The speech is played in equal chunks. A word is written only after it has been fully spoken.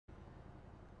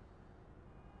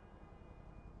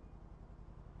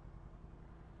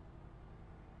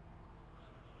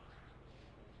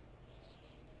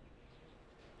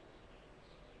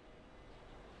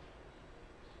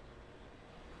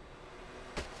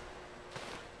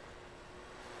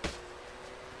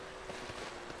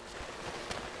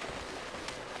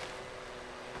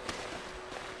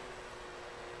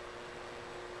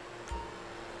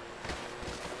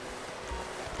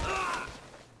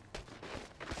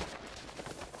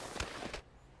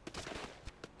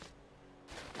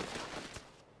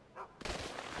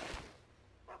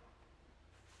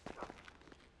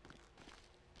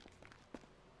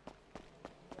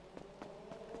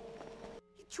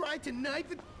tried to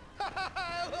knife it.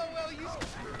 Well, you...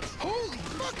 Holy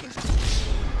fucking...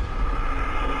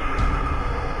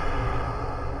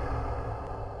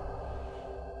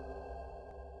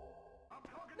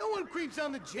 No one creeps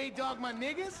on the J-Dog, my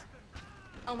niggas.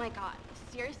 Oh my god,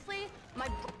 seriously? My...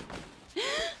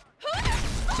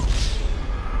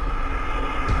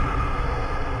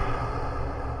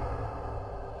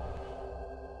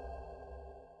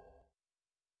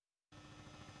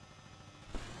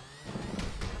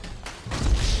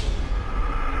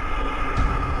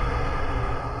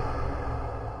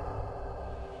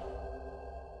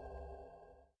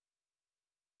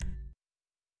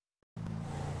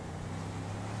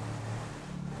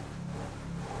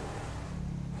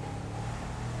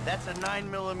 That's a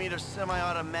 9mm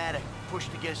semi-automatic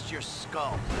pushed against your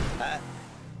skull. Huh?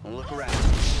 Don't look around.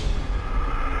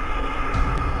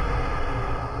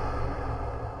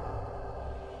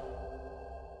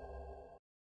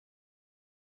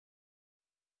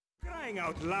 Crying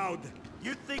out loud!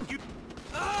 You think you...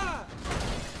 Ah!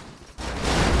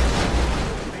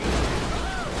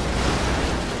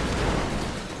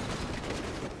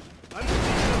 I'm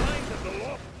within the lines of the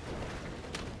law.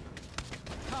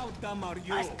 How dumb are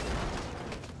you?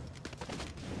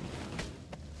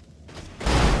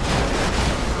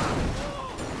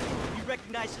 You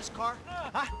recognize this car?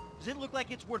 Huh? Does it look like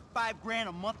it's worth $5 grand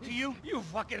a month to you? You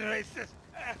fucking racist!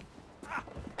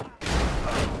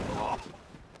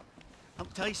 I'll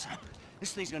tell you something.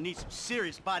 This thing's gonna need some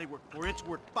serious body work for it's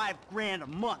worth $5 grand a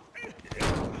month.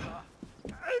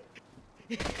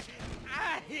 He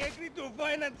agreed to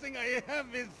financing. I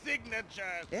have his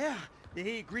signature. Yeah, did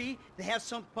he agree to have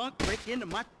some punk break into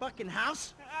my fucking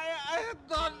house? I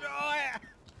don't know.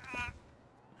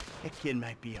 That kid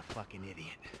might be a fucking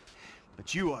idiot,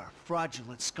 but you are a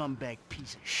fraudulent scumbag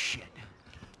piece of shit.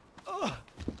 Ugh.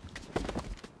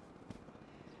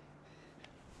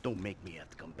 Don't make me have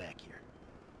to come back here.